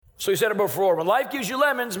So he said it before, when life gives you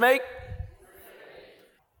lemons,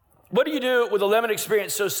 what do you do with a lemon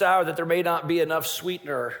experience so sour that there may not be enough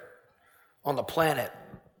sweetener on the planet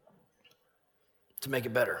to make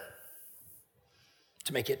it better,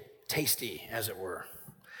 to make it tasty, as it were?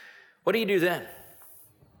 What do you do then?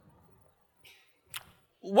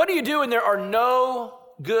 What do you do when there are no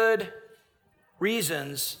good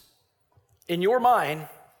reasons in your mind,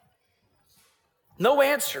 no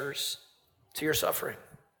answers to your suffering?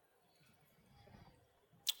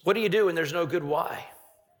 What do you do when there's no good why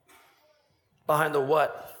behind the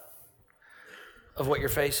what of what you're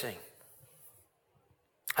facing?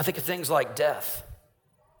 I think of things like death,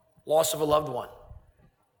 loss of a loved one,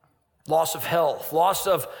 loss of health, loss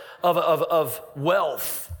of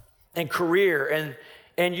wealth and career, and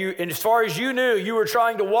as far as you knew, you were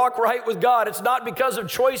trying to walk right with God. It's not because of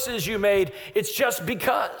choices you made, it's just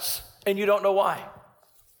because, and you don't know why.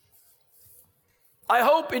 I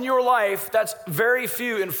hope in your life that's very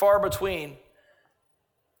few and far between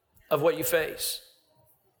of what you face.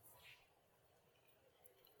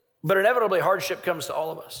 But inevitably, hardship comes to all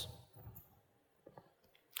of us.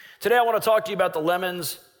 Today, I want to talk to you about the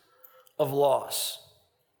lemons of loss.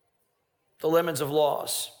 The lemons of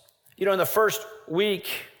loss. You know, in the first week,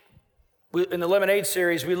 in the Lemonade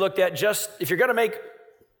series, we looked at just, if you're going to make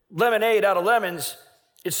lemonade out of lemons,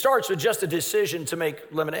 it starts with just a decision to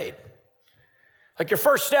make lemonade. Like your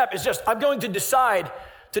first step is just, I'm going to decide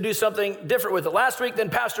to do something different with it. Last week,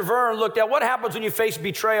 then Pastor Vern looked at what happens when you face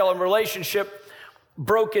betrayal and relationship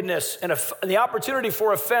brokenness, and the opportunity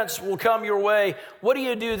for offense will come your way. What do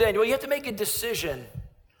you do then? Well, you have to make a decision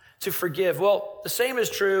to forgive. Well, the same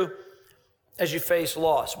is true as you face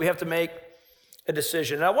loss. We have to make a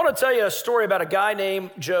decision. And I want to tell you a story about a guy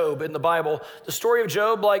named Job in the Bible. The story of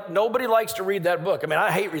Job, like nobody likes to read that book. I mean,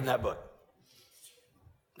 I hate reading that book.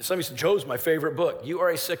 Somebody said, Job's my favorite book. You are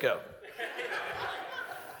a sicko.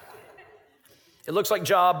 It looks like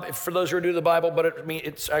Job, for those who are new to the Bible, but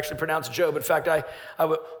it's actually pronounced Job. In fact,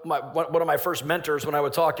 one of my first mentors, when I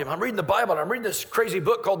would talk to him, I'm reading the Bible, and I'm reading this crazy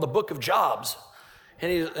book called the Book of Jobs.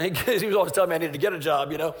 And he was always telling me I needed to get a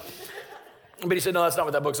job, you know. But he said, no, that's not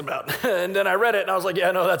what that book's about. And then I read it, and I was like, yeah,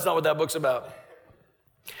 no, that's not what that book's about.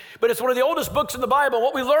 But it's one of the oldest books in the Bible.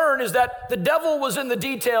 What we learn is that the devil was in the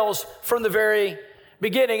details from the very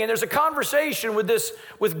beginning. And there's a conversation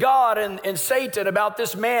with God and Satan about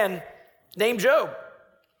this man named Job.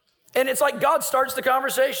 And it's like God starts the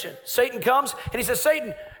conversation. Satan comes and he says,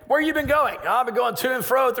 Satan, where have you been going? I've been going to and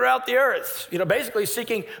fro throughout the earth, basically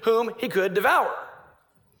seeking whom he could devour.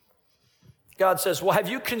 God says, well, have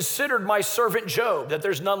you considered my servant Job, that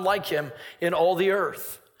there's none like him in all the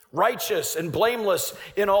earth, righteous and blameless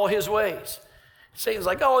in all his ways? Satan's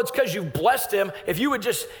like, oh, it's because you've blessed him. If you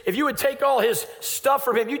would take all his stuff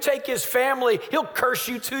from him, you take his family, he'll curse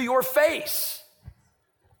you to your face.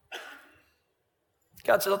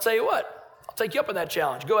 God said, I'll tell you what, I'll take you up on that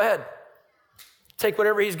challenge. Go ahead. Take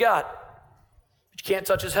whatever he's got, but you can't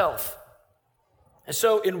touch his health. And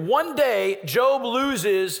so in one day, Job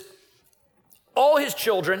loses all his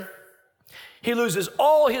children. He loses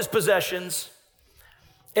all his possessions.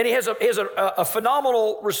 And he has a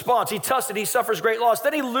phenomenal response. He tussed it. He suffers great loss.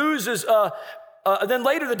 Then he loses, then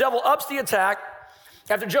later the devil ups the attack.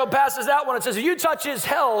 After Job passes that one, it says, if you touch his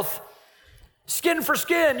health, skin for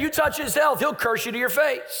skin, you touch his health, he'll curse you to your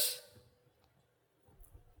face.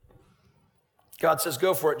 God says,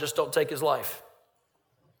 go for it, just don't take his life.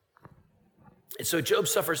 And so Job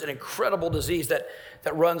suffers an incredible disease that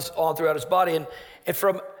runs all throughout his body. And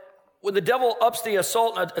from when the devil ups the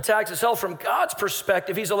assault and attacks his health, from God's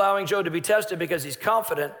perspective, he's allowing Job to be tested because he's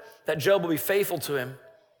confident that Job will be faithful to him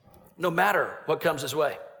no matter what comes his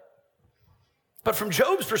way. But from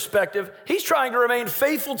Job's perspective, he's trying to remain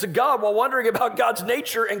faithful to God while wondering about God's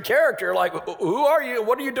nature and character. Like, who are you?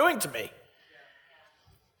 What are you doing to me?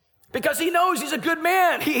 Because he knows he's a good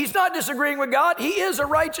man. He's not disagreeing with God. He is a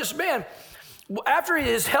righteous man. After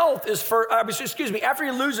his health is after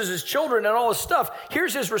he loses his children and all his stuff,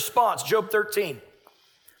 here's his response, Job 13,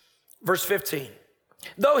 verse 15.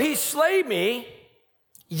 Though he slay me,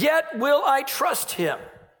 yet will I trust him.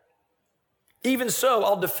 Even so,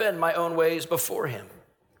 I'll defend my own ways before him.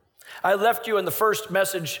 I left you in the first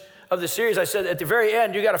message of the series. I said at the very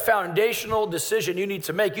end, you got a foundational decision you need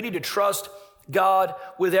to make. You need to trust God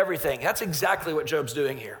with everything. That's exactly what Job's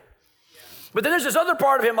doing here. But then there's this other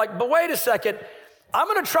part of him like, but wait a second, I'm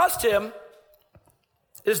going to trust him.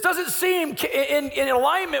 This doesn't seem in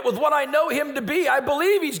alignment with what I know him to be. I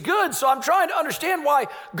believe he's good, so I'm trying to understand why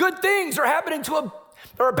good things are happening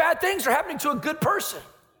or bad things are happening to a good person.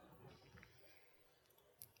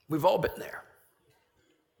 We've all been there.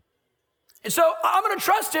 And so I'm going to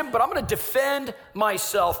trust him, but I'm going to defend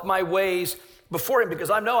myself, my ways before him, because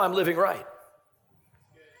I know I'm living right.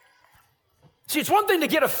 See, it's one thing to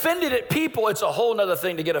get offended at people. It's a whole nother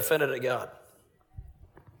thing to get offended at God.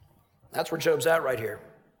 That's where Job's at right here.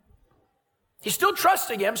 He's still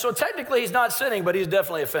trusting him, so technically he's not sinning, but he's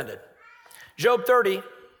definitely offended. Job 30,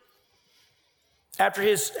 after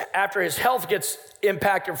his health gets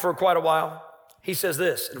impacted for quite a while, he says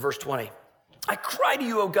this in verse 20. I cry to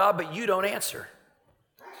you, O God, but you don't answer.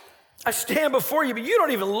 I stand before you, but you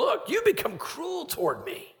don't even look. You become cruel toward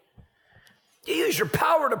me. You use your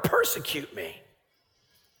power to persecute me.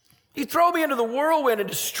 You throw me into the whirlwind and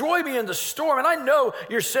destroy me in the storm, and I know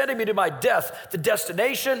you're sending me to my death, the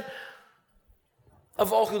destination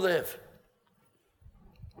of all who live.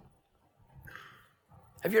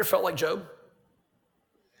 Have you ever felt like Job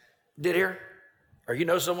did here? Or you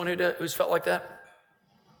know someone who's felt like that?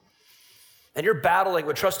 And you're battling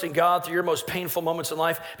with trusting God through your most painful moments in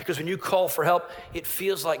life, because when you call for help, it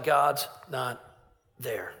feels like God's not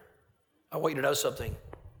there. I want you to know something.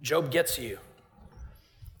 Job gets you.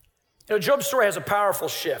 You know, Job's story has a powerful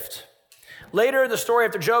shift. Later in the story,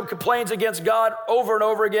 after Job complains against God over and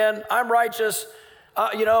over again, I'm righteous.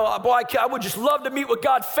 I would just love to meet with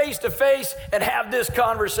God face to face and have this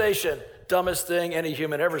conversation. Dumbest thing any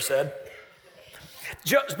human ever said.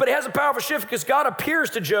 But it has a powerful shift because God appears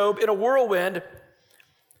to Job in a whirlwind,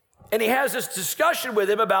 and he has this discussion with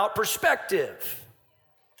him about perspective.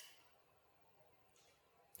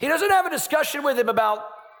 He doesn't have a discussion with him about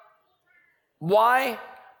why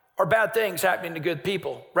are bad things happening to good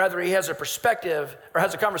people. Rather, he has a perspective, or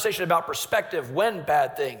has a conversation about perspective when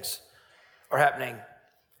bad things are happening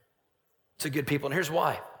to good people. And here's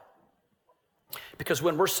why. Because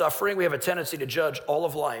when we're suffering, we have a tendency to judge all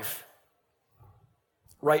of life,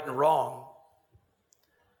 right and wrong,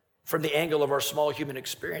 from the angle of our small human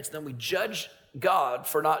experience. Then we judge God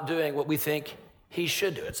for not doing what we think he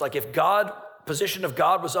should do. It's like if position of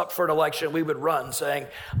God was up for an election, we would run saying,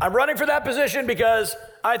 I'm running for that position because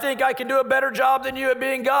I think I can do a better job than you at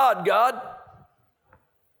being God, God.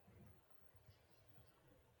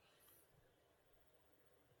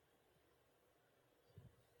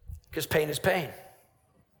 Because pain is pain.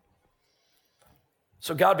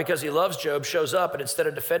 So God, because he loves Job, shows up, and instead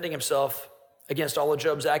of defending himself against all of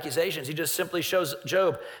Job's accusations, he just simply shows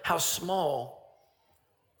Job how small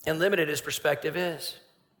and limited his perspective is.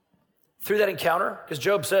 Through that encounter, because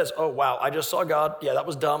Job says, oh, wow, I just saw God. Yeah, that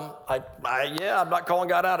was dumb. I'm not calling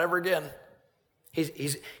God out ever again.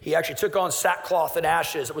 He actually took on sackcloth and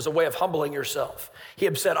ashes. It was a way of humbling yourself. He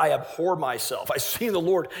had said, I abhor myself. I've seen the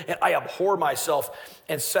Lord, and I abhor myself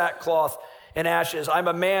in sackcloth and ashes. I'm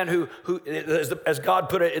a man who, as God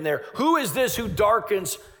put it in there, who is this who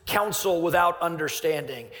darkens counsel without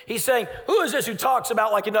understanding? He's saying, who is this who talks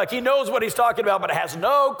about like he knows what he's talking about, but has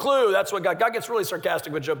no clue? That's what God gets really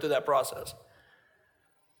sarcastic with Job through that process.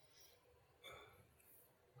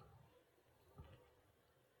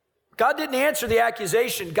 God didn't answer the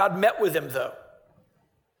accusation. God met with him, though.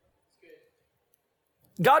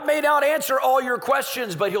 God may not answer all your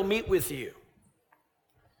questions, but he'll meet with you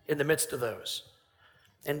in the midst of those.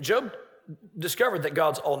 And Job discovered that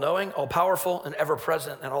God's all-knowing, all-powerful, and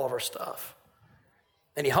ever-present in all of our stuff.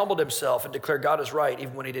 And he humbled himself and declared God is right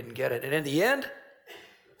even when he didn't get it. And in the end,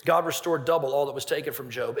 God restored double all that was taken from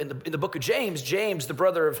Job. In the book of James,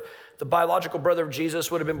 the biological brother of Jesus,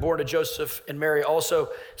 would have been born to Joseph and Mary, also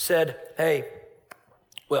said, he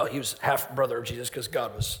was half brother of Jesus because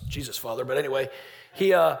God was Jesus' father. But anyway,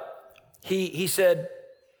 he said,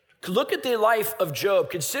 look at the life of Job.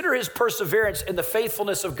 Consider his perseverance and the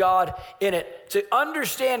faithfulness of God in it to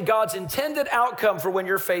understand God's intended outcome for when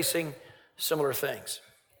you're facing similar things.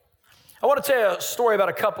 I want to tell you a story about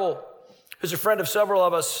a couple who's a friend of several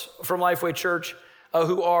of us from Lifeway Church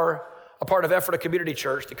who are a part of Ephrata Community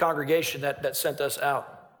Church, the congregation that sent us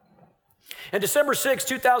out. On December 6,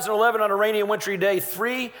 2011, on a rainy and wintry day,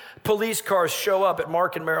 3 police cars show up at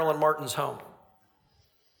Mark and Marilyn Martin's home.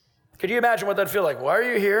 Could you imagine what that'd feel like? Why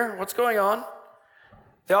are you here? What's going on?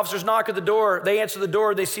 The officers knock at the door. They answer the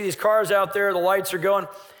door. They see these cars out there. The lights are going.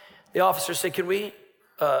 The officers say, can we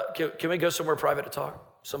go somewhere private to talk?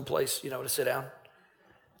 Someplace, to sit down?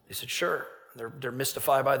 They said, sure. They're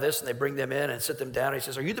mystified by this, and they bring them in and sit them down. He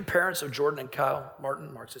says, are you the parents of Jordan and Kyle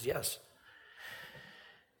Martin? Mark says, yes.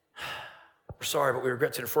 We're sorry, but we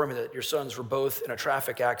regret to inform you that your sons were both in a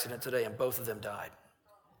traffic accident today, and both of them died.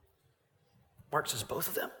 Mark says, both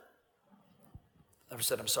of them? Never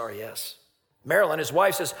said, I'm sorry, yes. Marilyn, his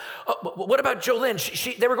wife, says, what about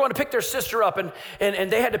Jolene? They were going to pick their sister up, and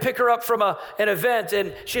they had to pick her up from an event,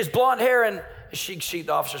 and she has blonde hair, and the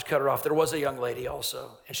officers cut her off. There was a young lady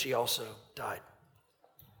also, and she also died. died.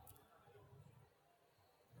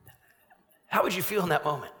 How would you feel in that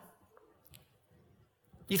moment?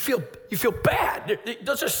 You feel bad.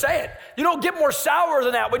 Let's just say it. You don't get more sour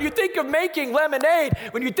than that. When you think of making lemonade,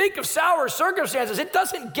 when you think of sour circumstances, it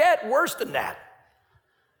doesn't get worse than that.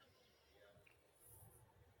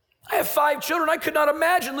 I have 5 children. I could not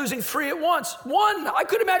imagine losing 3 at once. 1, I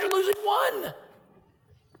could imagine losing 1.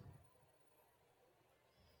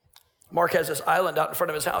 Mark has this island out in front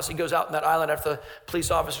of his house. He goes out on that island after the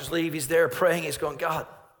police officers leave. He's there praying. He's going, God,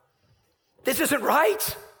 this isn't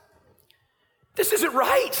right. This isn't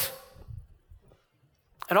right.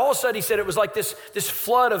 And all of a sudden, he said it was like this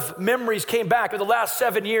flood of memories came back in the last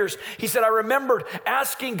 7 years. He said, I remembered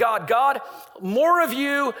asking God, more of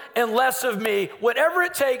you and less of me. Whatever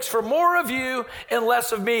it takes for more of you and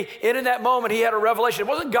less of me. And in that moment, he had a revelation. It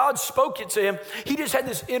wasn't God spoke it to him. He just had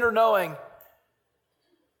this inner knowing,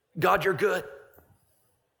 God, you're good.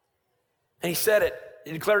 And he said it.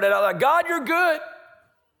 He declared it out loud, God, you're good.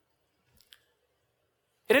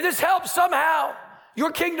 And if this helps somehow,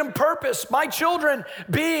 your kingdom purpose, my children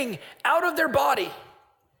being out of their body,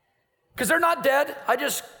 because they're not dead. I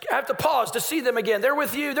just have to pause to see them again. They're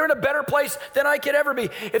with you. They're in a better place than I could ever be.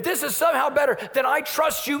 If this is somehow better, then I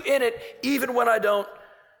trust you in it, even when I don't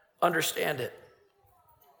understand it.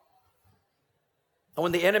 And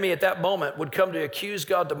when the enemy at that moment would come to accuse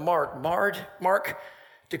God to Mark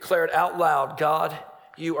declared out loud, God,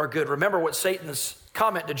 you are good. Remember what Satan's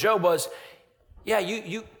comment to Job was, yeah,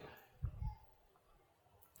 you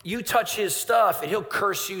touch his stuff and he'll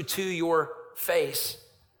curse you to your face.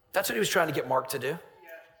 That's what he was trying to get Mark to do.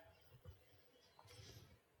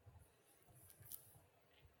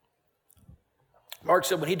 Mark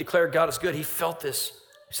said when he declared God is good, he felt this,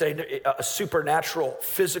 he said a supernatural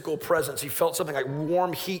physical presence. He felt something like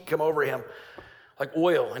warm heat come over him, like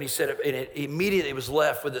oil. And he said it immediately was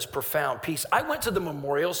left with this profound peace. I went to the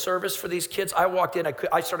memorial service for these kids. I walked in,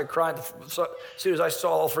 I started crying as soon as I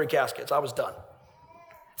saw all 3 caskets. I was done.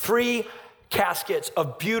 3 caskets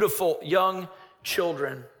of beautiful young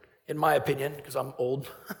children, in my opinion, because I'm old.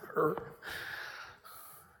 And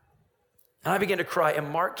I began to cry, and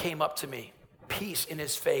Mark came up to me, peace in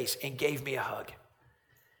his face, and gave me a hug.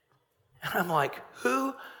 And I'm like,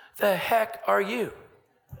 who the heck are you?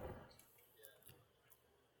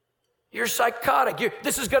 You're psychotic.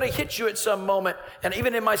 This is going to hit you at some moment. And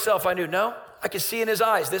even in myself, I knew, no, I could see in his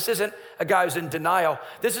eyes. This isn't a guy who's in denial.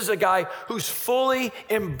 This is a guy who's fully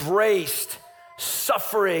embraced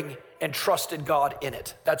suffering and trusted God in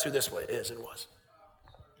it. That's who this is and was.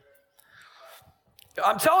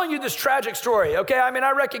 I'm telling you this tragic story, okay? I mean,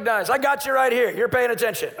 I recognize. I got you right here. You're paying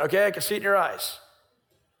attention, okay? I can see it in your eyes.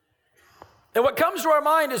 And what comes to our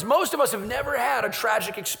mind is most of us have never had a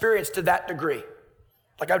tragic experience to that degree.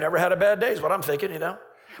 Like, I've never had a bad day is what I'm thinking,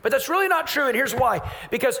 But that's really not true, and here's why.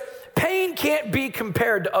 Because pain can't be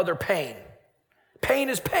compared to other pain. Pain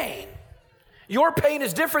is pain. Your pain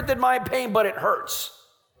is different than my pain, but it hurts,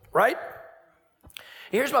 right?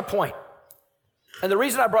 Here's my point. And the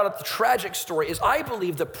reason I brought up the tragic story is I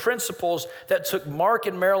believe the principles that took Mark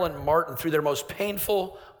and Marilyn Martin through their most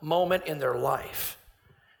painful moment in their life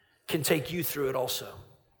can take you through it also.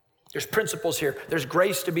 There's principles here. There's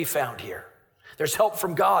grace to be found here. There's help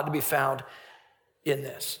from God to be found in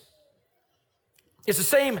this. It's the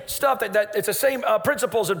same stuff it's the same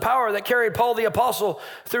principles and power that carried Paul the apostle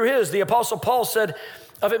through his. The apostle Paul said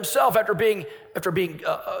of himself after being,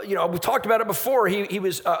 we talked about it before. He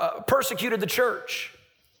was persecuted the church,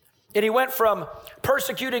 and he went from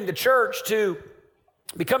persecuting the church to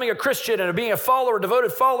becoming a Christian and being a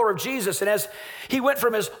devoted follower of Jesus. And as he went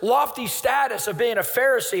from his lofty status of being a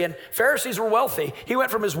Pharisee, and Pharisees were wealthy, he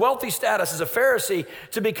went from his wealthy status as a Pharisee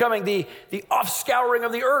to becoming the offscouring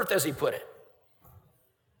of the earth, as he put it.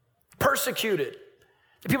 Persecuted.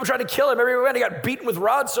 The people tried to kill him everywhere he went. He got beaten with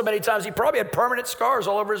rods so many times, he probably had permanent scars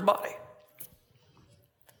all over his body.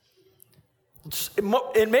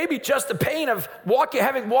 And maybe just the pain of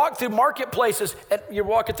having walked through marketplaces, and you're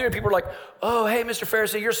walking through and people are like, oh, hey, Mr.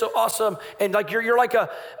 Pharisee, you're so awesome. And like you're like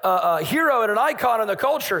a hero and an icon in the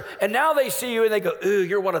culture. And now they see you and they go, ooh,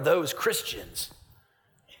 you're one of those Christians.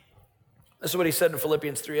 This is what he said in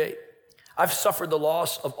Philippians 3:8. I've suffered the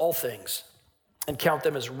loss of all things and count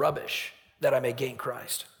them as rubbish that I may gain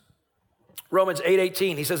Christ. Romans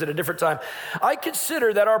 8:18, he says at a different time, I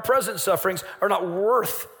consider that our present sufferings are not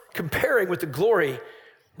worth comparing with the glory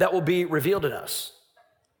that will be revealed in us.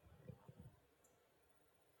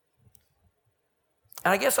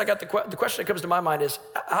 And I guess I got the question that comes to my mind is,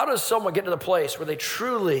 how does someone get to the place where they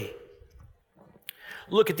truly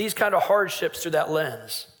look at these kind of hardships through that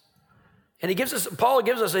lens And Paul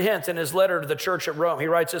gives us a hint in his letter to the church at Rome. He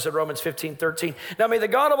writes this in Romans 15:13. Now may the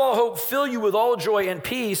God of all hope fill you with all joy and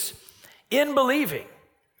peace in believing,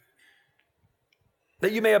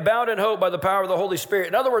 that you may abound in hope by the power of the Holy Spirit.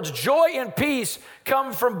 In other words, joy and peace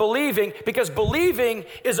come from believing, because believing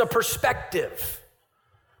is a perspective.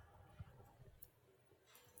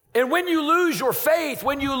 And when you lose your faith,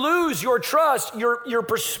 when you lose your trust, your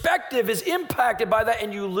perspective is impacted by that,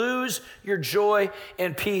 and you lose your joy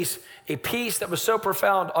and peace, a peace that was so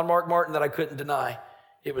profound on Mark Martin that I couldn't deny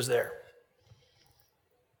it was there.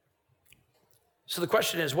 So the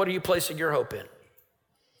question is, what are you placing your hope in?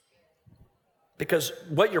 Because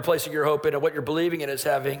what you're placing your hope in and what you're believing in is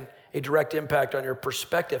having a direct impact on your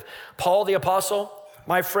perspective. Paul the apostle,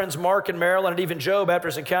 my friends Mark and Marilyn, and even Job, after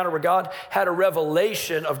his encounter with God, had a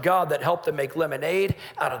revelation of God that helped them make lemonade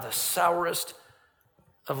out of the sourest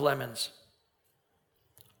of lemons.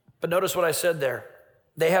 But notice what I said there.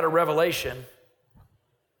 They had a revelation,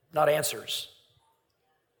 not answers.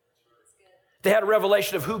 They had a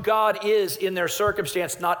revelation of who God is in their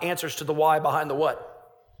circumstance, not answers to the why behind the what.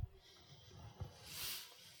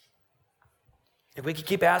 If we could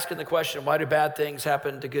keep asking the question, why do bad things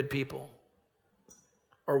happen to good people?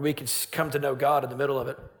 Or we could come to know God in the middle of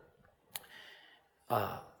it.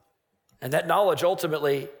 And that knowledge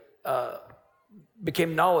ultimately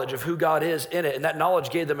became knowledge of who God is in it. And that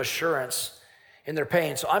knowledge gave them assurance in their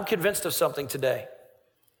pain. So I'm convinced of something today.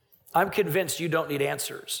 I'm convinced you don't need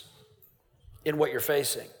answers in what you're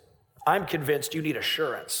facing. I'm convinced you need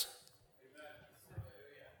assurance.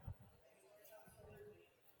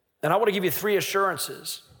 And I want to give you 3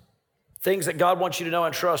 assurances, things that God wants you to know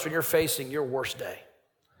and trust when you're facing your worst day.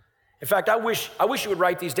 In fact, I wish you would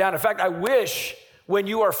write these down. In fact, I wish when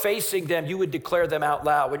you are facing them, you would declare them out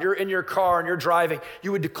loud. When you're in your car and you're driving,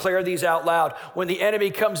 you would declare these out loud. When the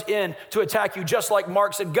enemy comes in to attack you, just like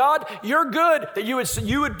Mark said, God, you're good, that you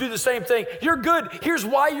would do the same thing. You're good. Here's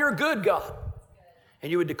why you're good, God.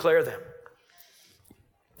 And you would declare them.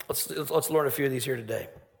 Let's learn a few of these here today.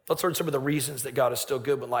 Let's learn some of the reasons that God is still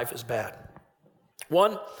good when life is bad.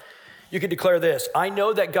 1, you can declare this: I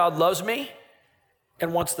know that God loves me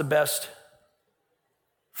and wants the best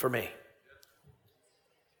for me.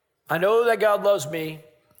 I know that God loves me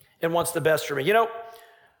and wants the best for me. You know,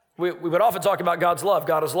 we would often talk about God's love.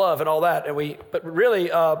 God is love and all that. But really,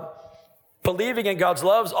 believing in God's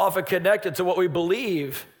love is often connected to what we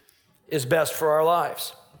believe is best for our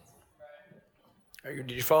lives.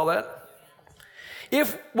 Did you follow that?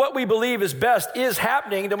 If what we believe is best is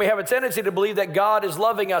happening, then we have a tendency to believe that God is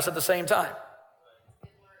loving us at the same time.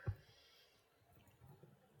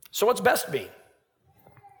 So what's best mean?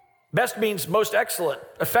 Best means most excellent,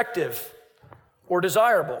 effective, or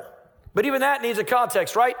desirable. But even that needs a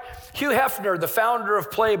context, right? Hugh Hefner, the founder of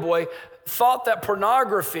Playboy, thought that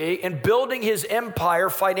pornography, in building his empire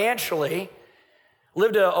financially,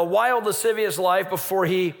 lived a wild, lascivious life before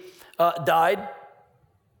he died,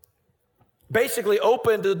 basically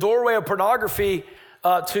opened the doorway of pornography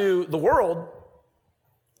to the world.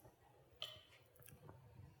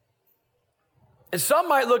 And some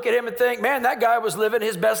might look at him and think, man, that guy was living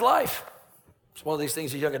his best life. It's one of these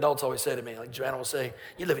things that young adults always say to me. Like Joanna will say,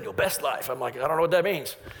 you're living your best life. I'm like, I don't know what that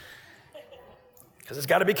means. Because it's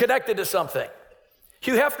got to be connected to something.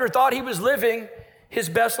 Hugh Hefner thought he was living his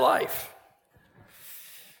best life.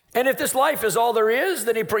 And if this life is all there is,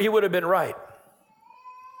 then he would have been right.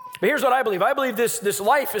 But here's what I believe. I believe this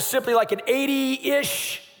life is simply like an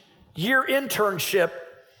 80-ish year internship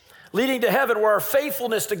leading to heaven, where our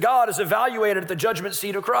faithfulness to God is evaluated at the judgment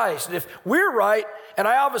seat of Christ. And if we're right, and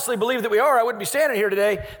I obviously believe that we are, I wouldn't be standing here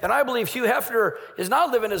today, then I believe Hugh Hefner is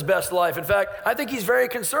not living his best life. In fact, I think he's very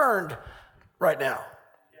concerned right now.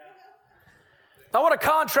 I want to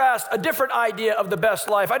contrast a different idea of the best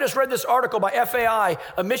life. I just read this article by FAI,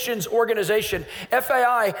 a missions organization.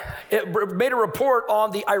 FAI made a report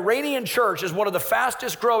on the Iranian church as one of the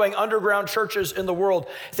fastest growing underground churches in the world.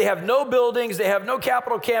 They have no buildings, they have no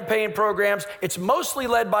capital campaign programs. It's mostly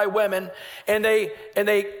led by women, and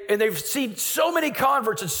they've seen so many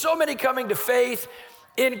converts and so many coming to faith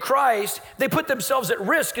in Christ. They put themselves at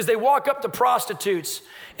risk as they walk up to prostitutes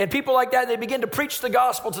and people like that. They begin to preach the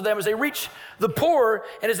gospel to them as they reach the poor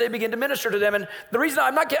and as they begin to minister to them. And the reason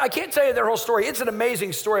I can't tell you their whole story. It's an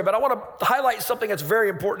amazing story, but I want to highlight something that's very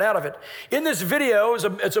important out of it. In this video,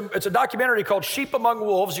 it's a documentary called Sheep Among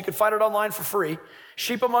Wolves. You can find it online for free.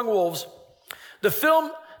 Sheep Among Wolves. The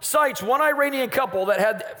film cites one Iranian couple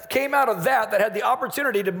that came out of that had the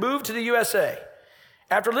opportunity to move to the USA.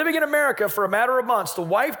 After living in America for a matter of months, the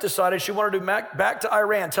wife decided she wanted to move back to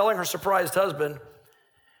Iran, telling her surprised husband,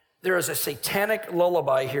 there is a satanic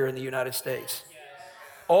lullaby here in the United States.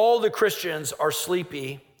 all the Christians are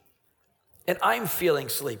sleepy, and I'm feeling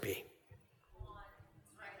sleepy.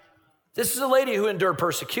 This is a lady who endured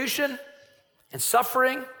persecution and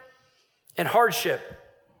suffering and hardship.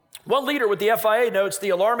 One leader with the FIA notes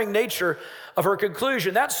the alarming nature of her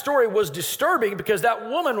conclusion. That story was disturbing because that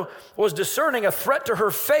woman was discerning a threat to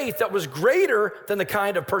her faith that was greater than the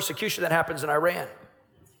kind of persecution that happens in Iran.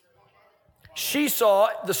 She saw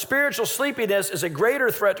the spiritual sleepiness as a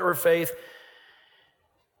greater threat to her faith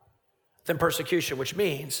than persecution, which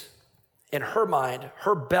means, in her mind,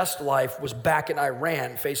 her best life was back in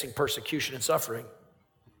Iran facing persecution and suffering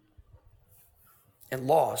and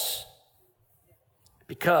loss,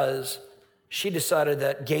 because she decided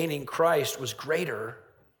that gaining Christ was greater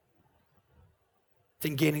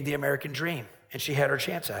than gaining the American dream, and she had her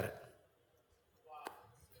chance at it.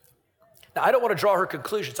 Now, I don't want to draw her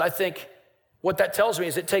conclusions. I think what that tells me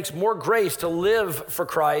is it takes more grace to live for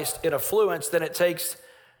Christ in affluence than it takes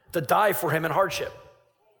to die for him in hardship.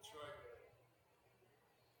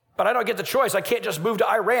 But I don't get the choice. I can't just move to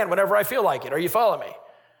Iran whenever I feel like it. Are you following me?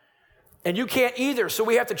 And you can't either. So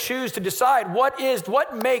we have to choose to decide what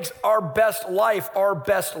makes our best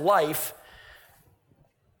life,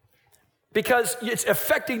 because it's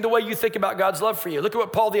affecting the way you think about God's love for you. Look at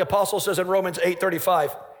what Paul the Apostle says in Romans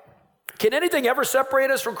 8:35. Can anything ever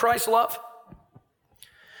separate us from Christ's love?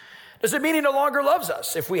 Does it mean he no longer loves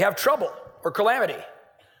us if we have trouble or calamity?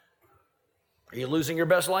 Are you losing your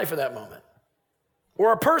best life in that moment? Or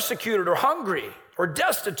are persecuted or hungry or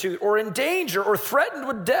destitute or in danger or threatened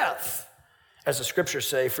with death? As the scriptures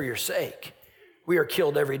say, for your sake, we are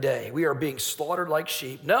killed every day. We are being slaughtered like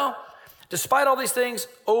sheep. No, despite all these things,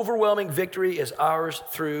 overwhelming victory is ours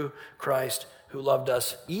through Christ who loved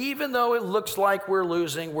us. Even though it looks like we're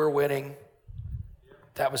losing, we're winning.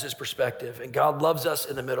 That was his perspective. And God loves us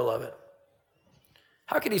in the middle of it.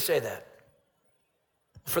 How can he say that?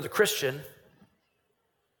 For the Christian,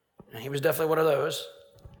 and he was definitely one of those,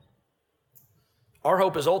 our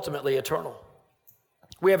hope is ultimately eternal.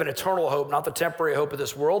 We have an eternal hope, not the temporary hope of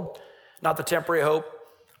this world, not the temporary hope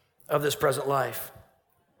of this present life.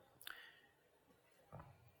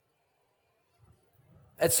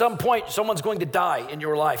 At some point, someone's going to die in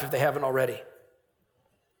your life if they haven't already.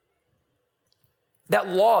 That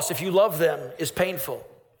loss, if you love them, is painful.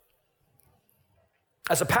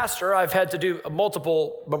 As a pastor, I've had to do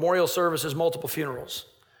multiple memorial services, multiple funerals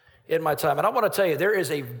in my time. And I want to tell you, there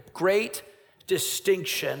is a great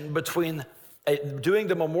distinction between doing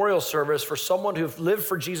the memorial service for someone who lived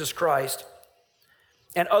for Jesus Christ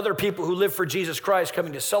and other people who live for Jesus Christ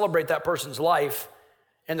coming to celebrate that person's life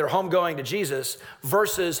and their home going to Jesus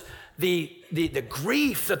versus the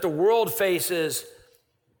grief that the world faces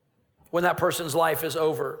when that person's life is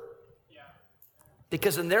over. Yeah.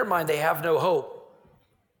 Because in their mind, they have no hope.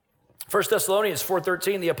 1 Thessalonians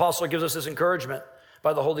 4:13, the apostle gives us this encouragement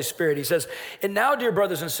by the Holy Spirit. He says, and now, dear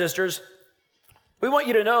brothers and sisters, we want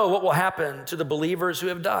you to know what will happen to the believers who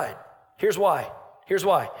have died. Here's why.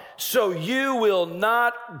 So you will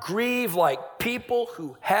not grieve like people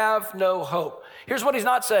who have no hope. Here's what he's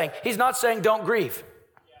not saying. He's not saying don't grieve.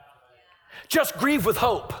 Just grieve with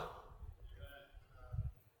hope.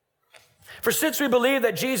 For since we believe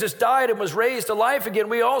that Jesus died and was raised to life again,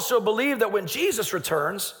 we also believe that when Jesus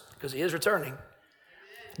returns, because he is returning,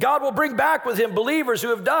 God will bring back with him believers who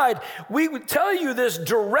have died. We would tell you this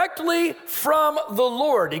directly from the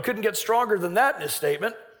Lord. He couldn't get stronger than that in his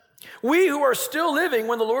statement. We who are still living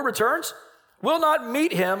when the Lord returns will not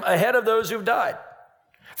meet him ahead of those who've died.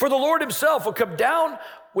 For the Lord himself will come down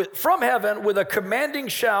from heaven with a commanding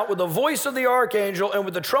shout, with the voice of the archangel, and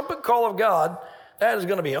with the trumpet call of God. That is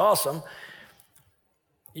going to be awesome.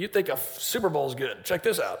 You think a Super Bowl is good. Check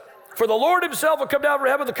this out. For the Lord himself will come down from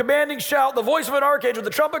heaven with a commanding shout, the voice of an archangel, with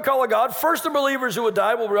the trumpet call of God. First the believers who would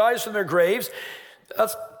die will rise from their graves.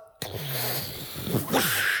 That's,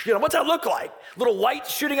 what's that look like? Little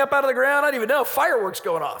lights shooting up out of the ground? I don't even know. Fireworks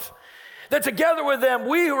going off. That together with them,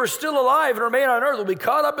 we who are still alive and remain on earth will be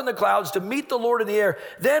caught up in the clouds to meet the Lord in the air.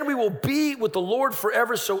 Then we will be with the Lord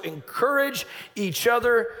forever. So encourage each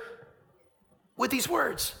other with these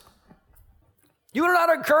words. You want to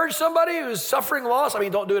not encourage somebody who's suffering loss? I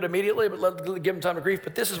mean, don't do it immediately, but give them time to grieve.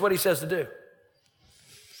 But this is what he says to do.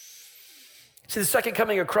 See, the second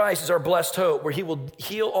coming of Christ is our blessed hope, where he will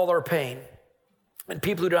heal all our pain. And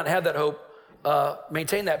people who don't have that hope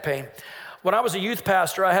maintain that pain. When I was a youth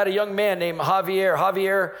pastor, I had a young man named Javier.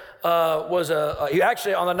 Javier was he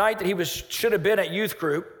actually, on the night that he should have been at youth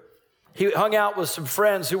group, he hung out with some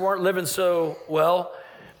friends who weren't living so well.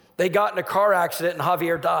 They got in a car accident and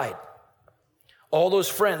Javier died. All those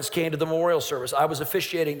friends came to the memorial service. I was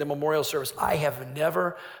officiating the memorial service. I have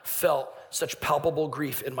never felt such palpable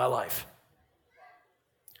grief in my life.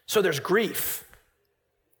 So there's grief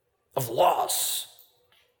of loss.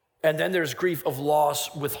 And then there's grief of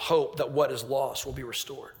loss with hope that what is lost will be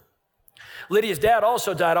restored. Lydia's dad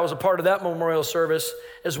also died. I was a part of that memorial service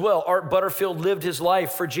as well. Art Butterfield lived his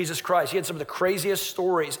life for Jesus Christ. He had some of the craziest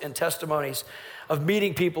stories and testimonies of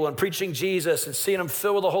meeting people and preaching Jesus and seeing them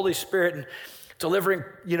filled with the Holy Spirit and delivering,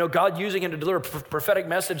 God using him to deliver prophetic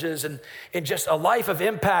messages and just a life of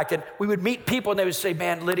impact. And we would meet people and they would say,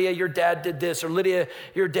 man, Lydia, your dad did this, or Lydia,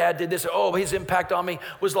 your dad did this. Oh, his impact on me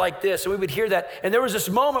was like this. And we would hear that. And there was this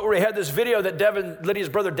moment where we had this video that Lydia's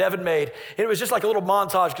brother Devin made. And it was just like a little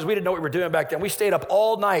montage because we didn't know what we were doing back then. We stayed up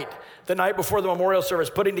all night, the night before the memorial service,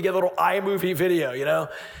 putting together a little iMovie video,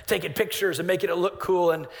 taking pictures and making it look cool.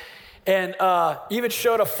 And even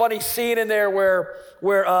showed a funny scene in there where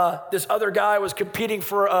this other guy was competing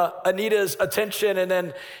for Anita's attention, and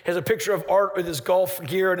then has a picture of Art with his golf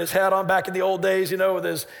gear and his hat on back in the old days, with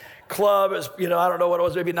his club. I don't know what it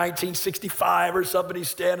was, maybe 1965 or something. He's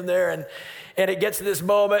standing there, and it gets to this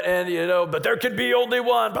moment, and but there can be only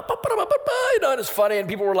one. And it's funny, and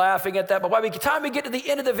people were laughing at that. But by the time we get to the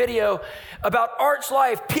end of the video about Art's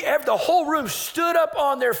life, the whole room stood up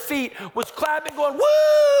on their feet, was clapping, going,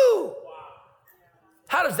 woo!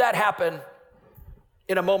 How does that happen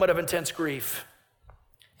in a moment of intense grief?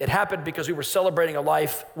 It happened because we were celebrating a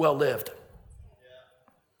life well lived.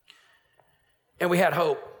 And we had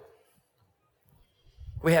hope.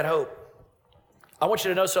 We had hope. I want you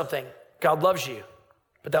to know something. God loves you,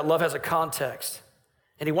 but that love has a context.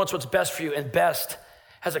 And he wants what's best for you, and best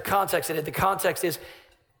has a context. And the context is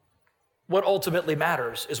what ultimately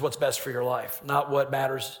matters is what's best for your life, not what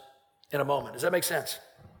matters in a moment. Does that make sense?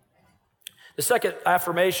 The second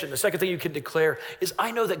affirmation, the second thing you can declare is,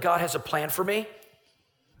 I know that God has a plan for me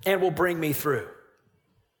and will bring me through.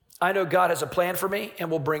 I know God has a plan for me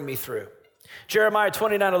and will bring me through. Jeremiah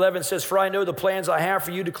 29:11 says, for I know the plans I have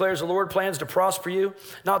for you, declares the Lord, plans to prosper you,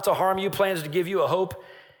 not to harm you, plans to give you a hope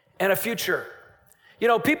and a future.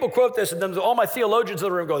 People quote this, and then all my theologians in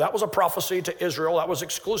the room go, that was a prophecy to Israel. That was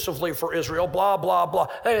exclusively for Israel, blah, blah, blah.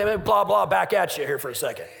 Hey, blah, blah, back at you here for a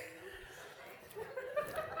second.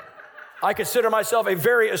 I consider myself a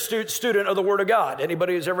very astute student of the Word of God.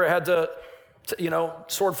 Anybody who's ever had to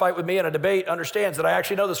sword fight with me in a debate understands that I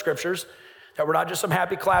actually know the Scriptures, that we're not just some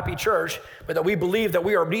happy, clappy church, but that we believe that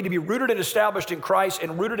we need to be rooted and established in Christ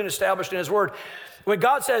and rooted and established in His Word. When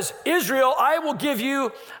God says, Israel, I will give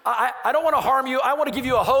you, I don't want to harm you, I want to give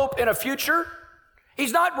you a hope and a future,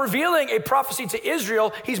 He's not revealing a prophecy to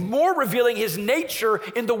Israel. He's more revealing His nature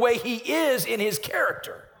in the way He is in His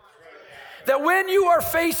character. That when you are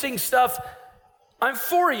facing stuff, I'm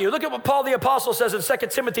for you. Look at what Paul the Apostle says in 2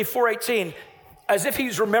 Timothy 4:18, as if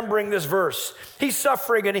he's remembering this verse. He's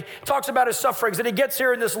suffering, and he talks about his sufferings, and he gets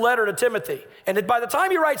here in this letter to Timothy. And by the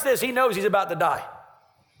time he writes this, he knows he's about to die.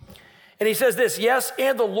 And he says this, yes,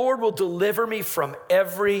 and the Lord will deliver me from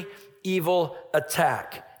every evil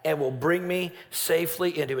attack and will bring me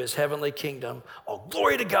safely into His heavenly kingdom. Oh,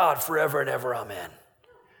 glory to God forever and ever, amen.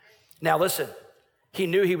 Now listen, he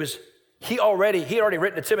knew he had already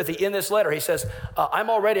written to Timothy in this letter. He says, I'm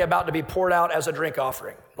already about to be poured out as a drink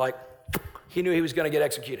offering. Like, he knew he was going to get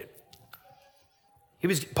executed.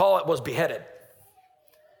 Paul was beheaded.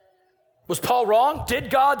 Was Paul wrong? Did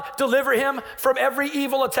God deliver him from every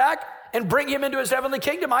evil attack and bring him into His heavenly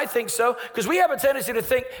kingdom? I think so, because we have a tendency to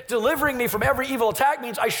think delivering me from every evil attack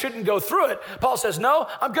means I shouldn't go through it. Paul says, no,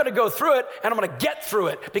 I'm going to go through it, and I'm going to get through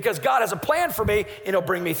it because God has a plan for me, and He'll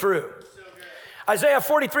bring me through. Isaiah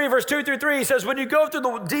 43, verse 2-3, he says, when you go through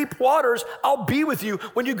the deep waters, I'll be with you.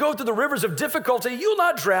 When you go through the rivers of difficulty, you'll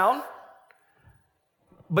not drown,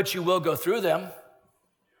 but you will go through them.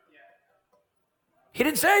 He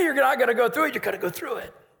didn't say you're not going to go through it. You're going to go through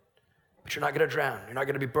it, but you're not going to drown. You're not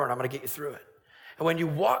going to be burned. I'm going to get you through it. And when you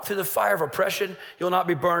walk through the fire of oppression, you'll not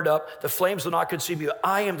be burned up. The flames will not consume you.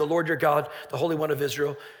 I am the Lord your God, the Holy One of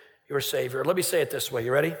Israel, your Savior. Let me say it this way.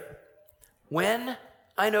 You ready? When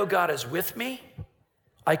I know God is with me,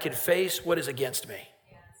 I can face what is against me.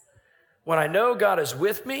 When I know God is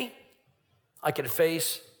with me, I can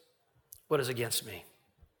face what is against me.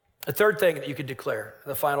 The third thing that you can declare,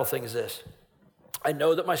 the final thing is this. I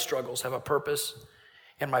know that my struggles have a purpose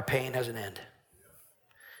and my pain has an end.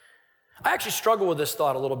 I actually struggle with this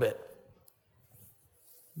thought a little bit.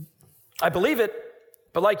 I believe it,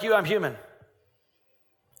 but like you, I'm human.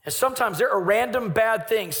 And sometimes there are random bad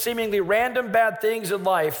things, seemingly random bad things in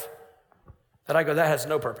life that I go, that has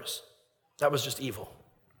no purpose. That was just evil.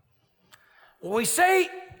 When we say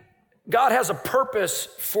God has a purpose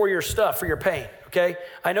for your stuff, for your pain, okay?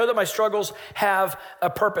 I know that my struggles have a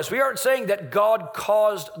purpose. We aren't saying that God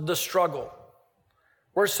caused the struggle.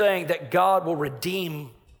 We're saying that God will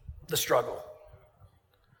redeem the struggle.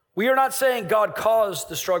 We are not saying God caused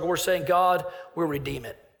the struggle. We're saying God will redeem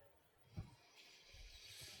it.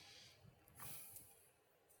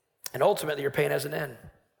 And ultimately, your pain has an end.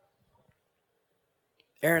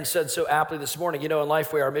 Aaron said so aptly this morning, in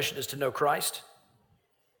Lifeway, our mission is to know Christ.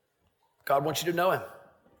 God wants you to know him.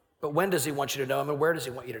 But when does he want you to know him, and where does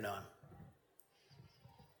he want you to know him?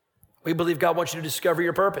 We believe God wants you to discover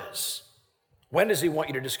your purpose. When does he want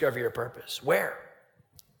you to discover your purpose? Where?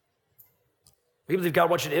 We believe God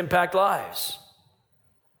wants you to impact lives.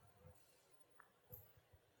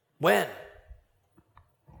 When?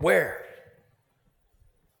 Where?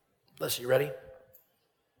 Listen, you ready?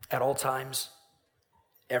 At all times,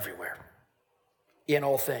 everywhere, in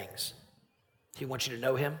all things. He wants you to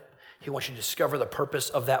know him. He wants you to discover the purpose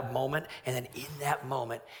of that moment. And then in that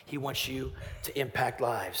moment, he wants you to impact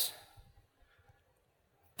lives.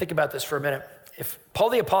 Think about this for a minute. If Paul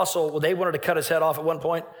the Apostle, they wanted to cut his head off at one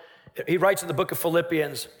point, he writes in the book of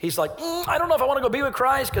Philippians, he's like, I don't know if I want to go be with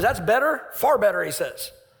Christ because that's better, far better, he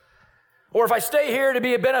says. Or if I stay here to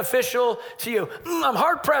be beneficial to you, I'm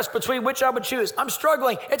hard-pressed between which I would choose. I'm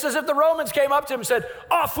struggling. It's as if the Romans came up to him and said,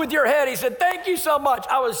 off with your head. He said, thank you so much.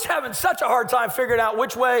 I was having such a hard time figuring out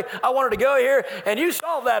which way I wanted to go here, and you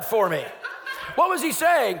solved that for me. What was he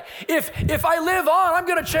saying? If I live on, I'm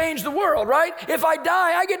going to change the world, right? If I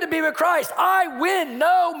die, I get to be with Christ. I win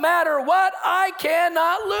no matter what. I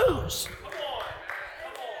cannot lose.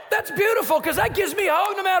 That's beautiful because that gives me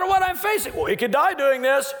hope no matter what I'm facing. Well, he could die doing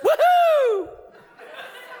this. Woohoo!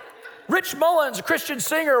 Rich Mullins, a Christian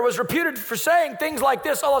singer, was reputed for saying things like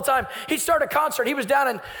this all the time. He'd start a concert. He was down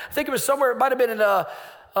in, I think it was somewhere, it might have been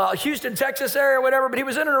in Houston, Texas area or whatever, but he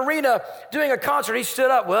was in an arena doing a concert. He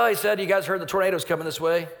stood up. Well, he said, you guys heard the tornado's coming this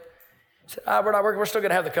way? He said, we're still going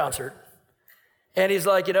to have the concert. And he's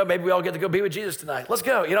like, maybe we all get to go be with Jesus tonight. Let's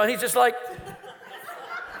go. And he's just like...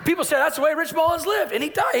 People say that's the way Rich Mullins lived, and he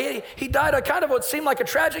died. He died a kind of what seemed like a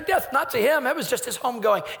tragic death. Not to him, it was just his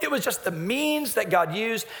homegoing. It was just the means that God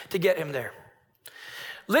used to get him there.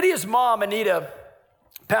 Lydia's mom, Anita,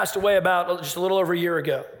 passed away about just a little over a year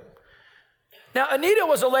ago. Now, Anita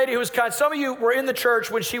was a lady who was some of you were in the church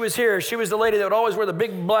when she was here. She was the lady that would always wear the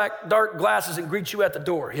big black dark glasses and greet you at the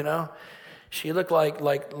door, She looked like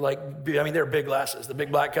they're big glasses, the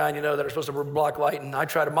big black kind, that are supposed to block light. And I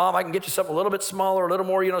tried to, Mom, I can get you something a little bit smaller, a little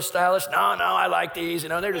more, stylish. No, I like these,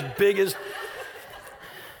 they're just big as.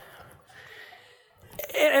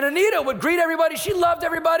 And Anita would greet everybody. She loved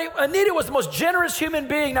everybody. Anita was the most generous human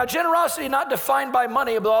being. Now, generosity not defined by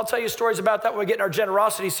money, but I'll tell you stories about that when we get in our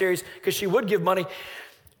generosity series, because she would give money.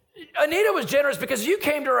 Anita was generous because you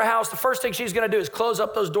came to her house, the first thing she's going to do is close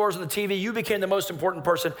up those doors on the TV. You became the most important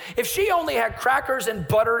person. If she only had crackers and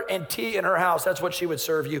butter and tea in her house, that's what she would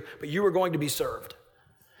serve you, but you were going to be served.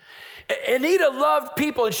 Anita loved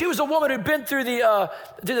people, and she was a woman who'd been through the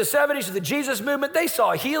 70s of the Jesus movement. They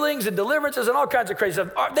saw healings and deliverances and all kinds of crazy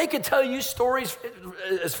stuff. They could tell you stories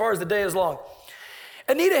as far as the day is long.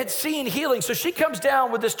 Anita had seen healing, so she comes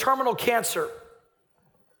down with this terminal cancer.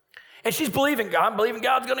 And she's believing, I'm believing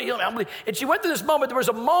God's going to heal me. And she went through this moment. There was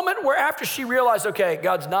a moment where after she realized, okay,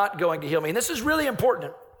 God's not going to heal me. And this is really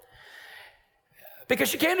important because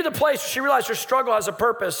she came to the place where she realized her struggle has a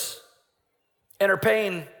purpose and her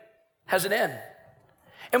pain has an end.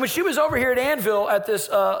 And when she was over here at Anvil at this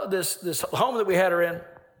home that we had her in,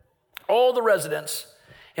 all the residents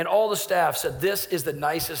and all the staff said, this is the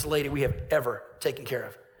nicest lady we have ever taken care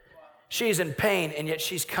of. She's in pain, and yet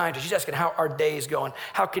she's kind. She's asking how our day is going.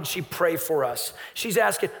 How can she pray for us? She's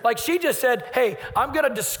asking, like she just said, hey, I'm going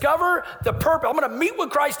to discover the purpose. I'm going to meet with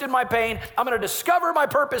Christ in my pain. I'm going to discover my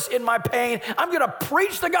purpose in my pain. I'm going to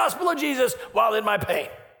preach the gospel of Jesus while in my pain.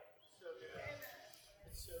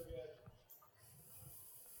 So good.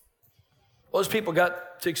 Those people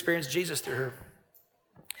got to experience Jesus through her.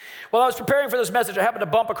 While I was preparing for this message, I happened to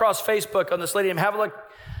bump across Facebook on this lady named Havilah.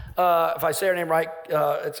 If I say her name right,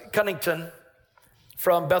 it's Cunnington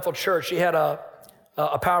from Bethel Church. She had a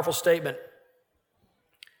powerful statement.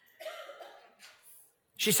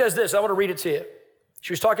 She says this, I want to read it to you.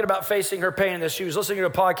 She was talking about facing her pain in this. She was listening to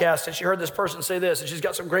a podcast, and she heard this person say this, and she's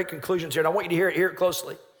got some great conclusions here, and I want you to hear it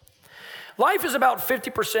closely. Life is about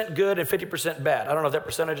 50% good and 50% bad. I don't know if that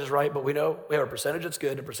percentage is right, but we know we have a percentage that's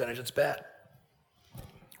good and a percentage that's bad.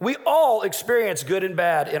 We all experience good and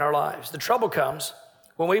bad in our lives. The trouble comes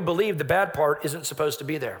when we believe the bad part isn't supposed to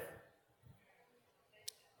be there.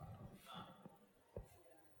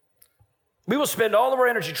 We will spend all of our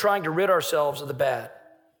energy trying to rid ourselves of the bad.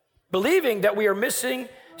 believing that we are missing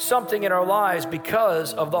something in our lives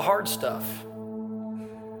because of the hard stuff.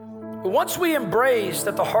 But once we embrace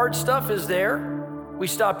that the hard stuff is there, we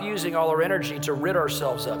stop using all our energy to rid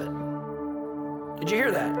ourselves of it. Did you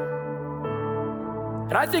hear that?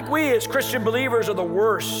 And I think we as Christian believers are the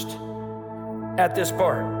worst at this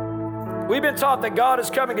part. We've been taught that God is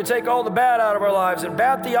coming to take all the bad out of our lives, and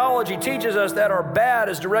bad theology teaches us that our bad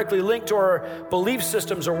is directly linked to our belief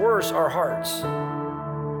systems, or worse, our hearts.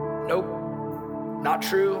 Nope, not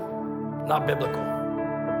true, not biblical.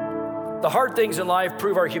 The hard things in life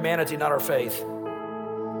prove our humanity, not our faith.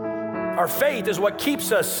 Our faith is what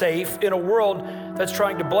keeps us safe in a world that's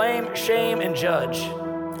trying to blame, shame, and judge.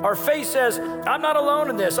 Our faith says, I'm not alone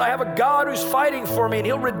in this. I have a God who's fighting for me, and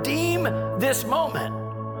he'll redeem this moment.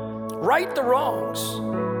 Right the wrongs.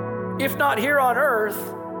 If not here on earth,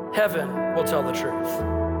 heaven will tell the truth.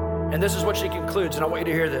 And this is what she concludes, and I want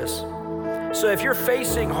you to hear this. So if you're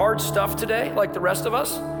facing hard stuff today, like the rest of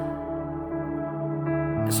us,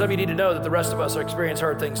 and some of you need to know that the rest of us experience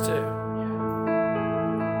hard things too.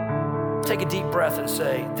 Take a deep breath and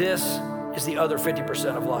say, this is the other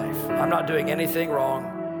 50% of life. I'm not doing anything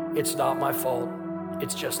wrong. It's not my fault.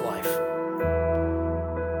 It's just life.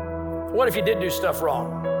 What if you did do stuff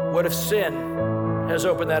wrong? What if sin has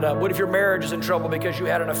opened that up? What if your marriage is in trouble because you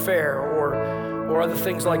had an affair or other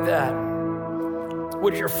things like that?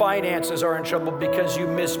 What if your finances are in trouble because you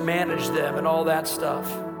mismanaged them and all that stuff?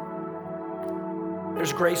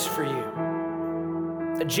 There's grace for you.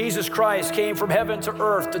 That Jesus Christ came from heaven to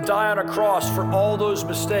earth to die on a cross for all those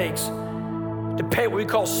mistakes, to pay what we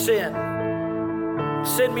call sin.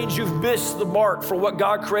 Sin means you've missed the mark for what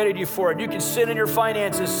God created you for. And you can sin in your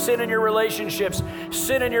finances, sin in your relationships,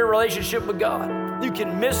 sin in your relationship with God. You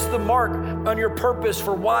can miss the mark on your purpose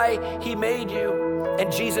for why he made you.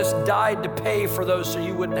 And Jesus died to pay for those so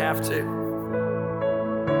you wouldn't have to.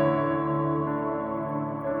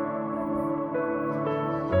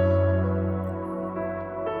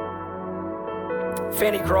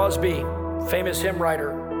 Fanny Crosby, famous hymn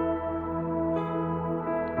writer,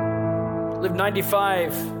 lived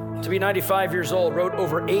 95 years old, wrote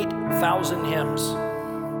over 8,000 hymns.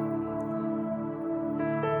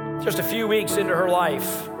 Just a few weeks into her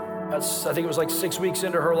life, I think it was like 6 weeks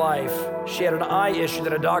into her life, she had an eye issue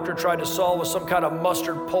that a doctor tried to solve with some kind of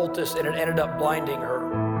mustard poultice, and it ended up blinding her.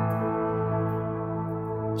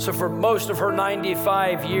 So for most of her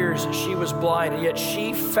 95 years, she was blind, and yet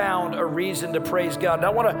she found a reason to praise God.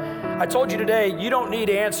 And I told you today, you don't need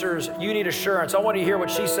answers, you need assurance. I want to hear what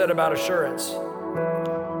she said about assurance.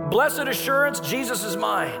 Blessed assurance, Jesus is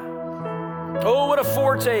mine. Oh, what a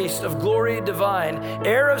foretaste of glory divine.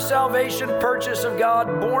 Heir of salvation, purchase of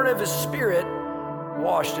God, born of his Spirit,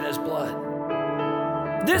 washed in his blood.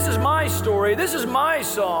 This is my story, this is my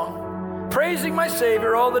song. Praising my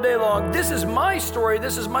Savior all the day long. This is my story,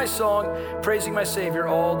 this is my song, praising my Savior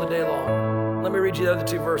all the day long. Let me read you the other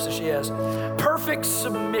two verses she has. Perfect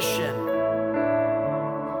submission,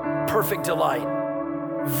 perfect delight.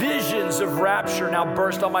 Visions of rapture now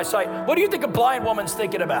burst on my sight. What do you think a blind woman's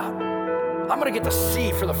thinking about? I'm gonna get to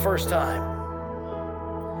see for the first time.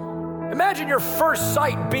 Imagine your first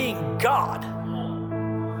sight being God.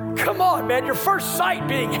 Come on, man, your first sight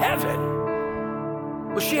being heaven.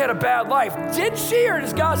 Well, she had a bad life. Did she? Or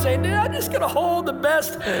does God say, I'm just going to hold the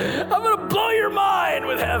best. I'm going to blow your mind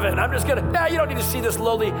with heaven. I'm just going to, you don't need to see this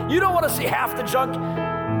lowly. You don't want to see half the junk.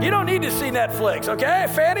 You don't need to see Netflix, okay?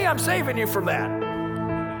 Fanny, I'm saving you from that.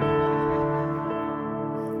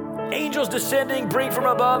 Angels descending, bring from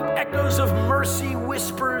above echoes of mercy,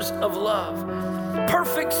 whispers of love.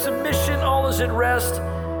 Perfect submission, all is at rest.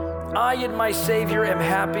 I in my Savior am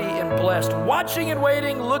happy and blessed, watching and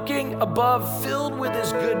waiting, looking above, filled with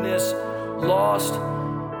his goodness, lost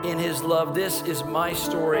in his love. This is my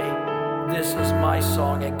story. This is my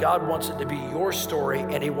song, and God wants it to be your story,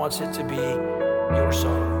 and he wants it to be your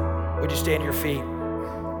song. Would you stand to your feet?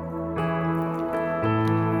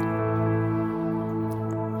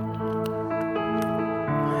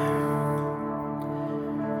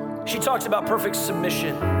 She talks about perfect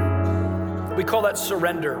submission. We call that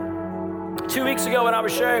surrender. 2 weeks ago when I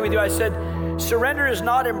was sharing with you, I said, surrender is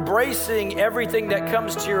not embracing everything that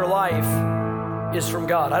comes to your life is from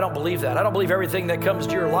God. I don't believe that. I don't believe everything that comes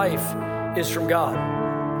to your life is from God.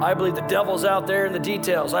 I believe the devil's out there in the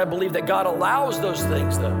details. I believe that God allows those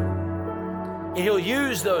things though. And he'll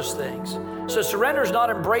use those things. So surrender is not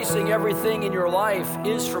embracing everything in your life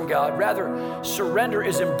is from God. Rather, surrender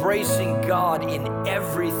is embracing God in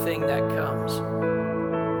everything that comes.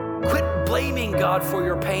 Quit blaming God for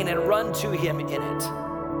your pain and run to him in it.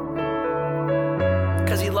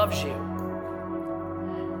 Because he loves you.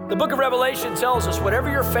 The book of Revelation tells us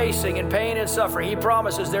whatever you're facing in pain and suffering, he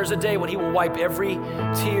promises there's a day when he will wipe every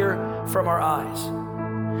tear from our eyes.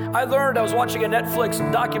 I was watching a Netflix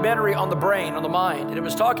documentary on the brain, on the mind, and it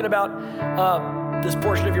was talking about this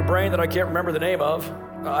portion of your brain that I can't remember the name of.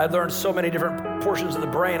 I learned so many different portions of the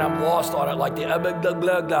brain, I'm lost on it, like the blah,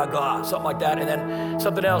 blah, blah, blah, something like that, and then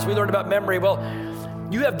something else. We learned about memory. Well,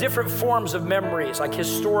 you have different forms of memories, like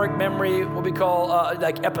historic memory, what we call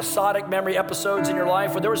like episodic memory, episodes in your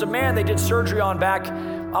life. Where there was a man they did surgery on back,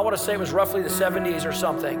 I want to say it was roughly the 70s or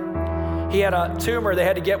something. He had a tumor they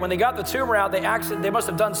had to get. When they got the tumor out, they must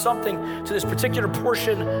have done something to this particular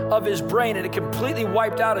portion of his brain, and it completely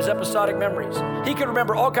wiped out his episodic memories. He could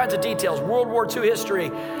remember all kinds of details, World War II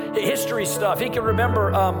history stuff. He could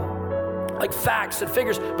remember like facts and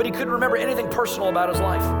figures, but he couldn't remember anything personal about his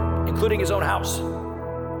life, including his own house.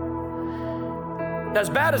 Now, as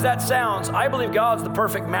bad as that sounds, I believe God's the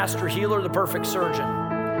perfect master healer, the perfect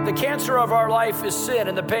surgeon. The cancer of our life is sin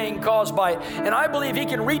and the pain caused by it. And I believe he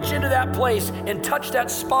can reach into that place and touch that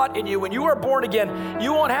spot in you. When you are born again,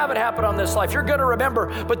 you won't have it happen on this life. You're going to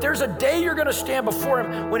remember, but there's a day you're going to stand before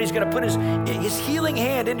him when he's going to put his healing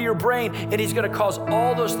hand into your brain, and he's going to cause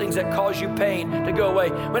all those things that cause you pain to go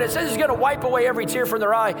away. When it says he's going to wipe away every tear from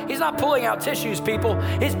their eye, he's not pulling out tissues, people.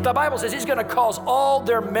 The Bible says he's going to cause all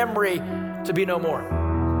their memory to be no more.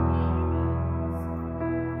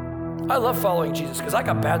 I love following Jesus because I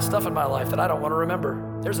got bad stuff in my life that I don't want to remember.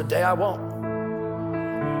 There's a day I won't.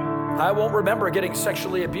 I won't remember getting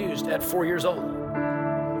sexually abused at 4 years old.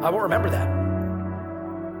 I won't remember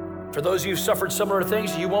that. For those of you who've suffered similar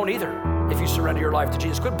things, you won't either if you surrender your life to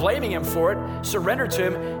Jesus. Quit blaming him for it, surrender to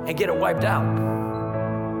him, and get it wiped out.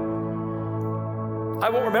 I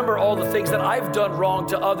won't remember all the things that I've done wrong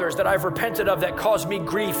to others, that I've repented of, that caused me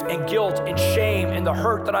grief and guilt and shame and the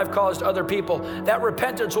hurt that I've caused other people. That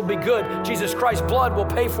repentance will be good. Jesus Christ's blood will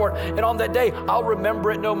pay for it. And on that day, I'll remember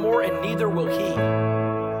it no more, and neither will he.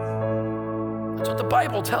 That's what the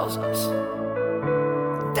Bible tells us.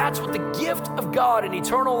 That's what the gift of God and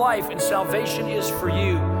eternal life and salvation is for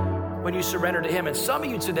you when you surrender to him. And some of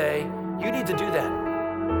you today, you need to do that.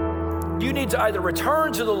 You need to either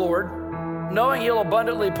return to the Lord, knowing he'll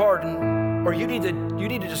abundantly pardon, or you need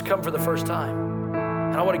to just come for the first time.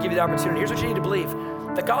 And I want to give you the opportunity. Here's what you need to believe.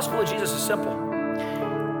 The gospel of Jesus is simple.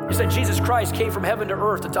 It's that Jesus Christ came from heaven to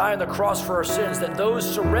earth to die on the cross for our sins, that those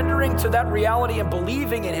surrendering to that reality and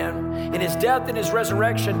believing in him, in his death and his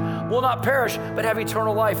resurrection, will not perish, but have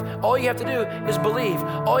eternal life. All you have to do is believe.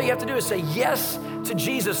 All you have to do is say yes to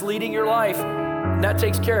Jesus leading your life, and that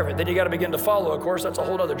takes care of it. Then you got to begin to follow, of course. That's a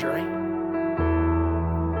whole other journey.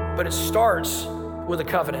 But it starts with a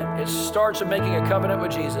covenant. It starts with making a covenant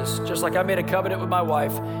with Jesus. Just like I made a covenant with my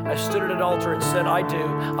wife. I stood at an altar and said, I do.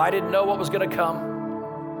 I didn't know what was going to come.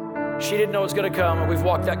 She didn't know what was going to come, and we've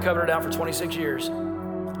walked that covenant out for 26 years.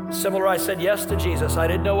 Similar, I said yes to Jesus. I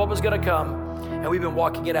didn't know what was going to come, and we've been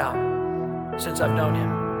walking it out since I've known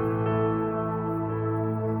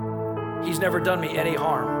him. He's never done me any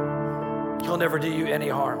harm. He'll never do you any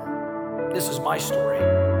harm. This is my story.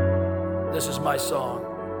 This is my song.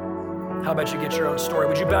 How about you get your own story?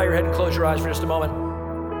 Would you bow your head and close your eyes for just a moment?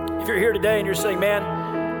 If you're here today and you're saying, man,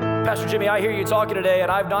 Pastor Jimmy, I hear you talking today,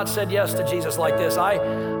 and I've not said yes to Jesus like this. I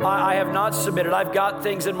have not submitted. I've got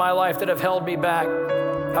things in my life that have held me back.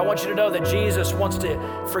 I want you to know that Jesus wants to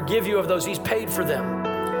forgive you of those. He's paid for them.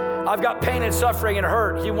 I've got pain and suffering and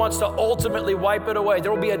hurt. He wants to ultimately wipe it away.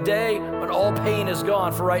 There will be a day when all pain is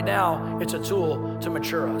gone. For right now, it's a tool to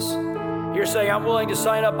mature us. You're saying, I'm willing to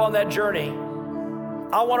sign up on that journey.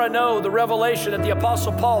 I want to know the revelation that the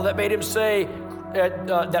Apostle Paul that made him say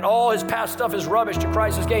that all his past stuff is rubbish to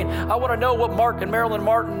Christ's gain. I want to know what Mark and Marilyn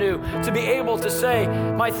Martin knew to be able to say,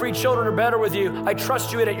 my 3 children are better with you. I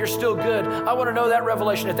trust you in it. You're still good. I want to know that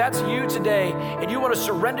revelation. If that's you today and you want to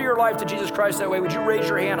surrender your life to Jesus Christ that way, would you raise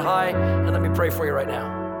your hand high and let me pray for you right now?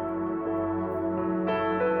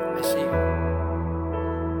 I see you.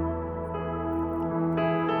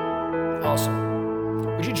 Awesome.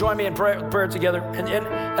 Would you join me in prayer together?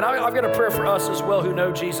 And I've got a prayer for us as well who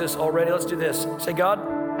know Jesus already. Let's do this. Say, God,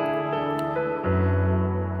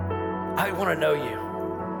 I want to know you.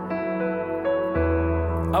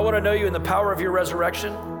 I want to know you in the power of your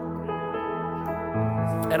resurrection.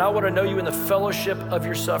 And I want to know you in the fellowship of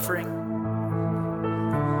your suffering.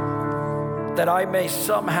 That I may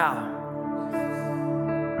somehow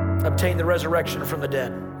obtain the resurrection from the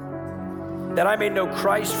dead. That I may know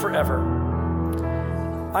Christ forever.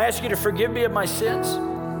 I ask you to forgive me of my sins.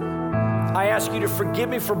 I ask you to forgive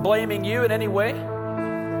me for blaming you in any way.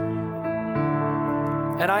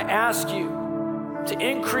 And I ask you to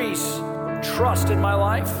increase trust in my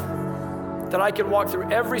life that I can walk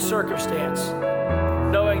through every circumstance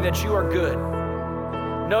knowing that you are good,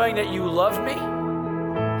 knowing that you love me,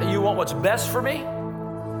 that you want what's best for me,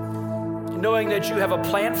 knowing that you have a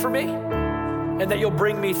plan for me and that you'll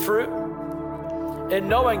bring me through, and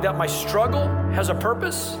knowing that my struggle has a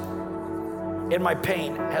purpose and my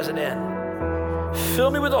pain has an end.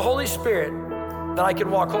 Fill me with the Holy Spirit that I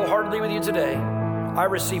can walk wholeheartedly with you today. I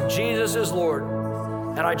receive Jesus as Lord,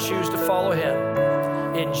 and I choose to follow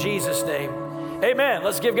him. In Jesus' name, amen.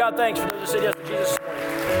 Let's give God thanks for those who said yes to Jesus.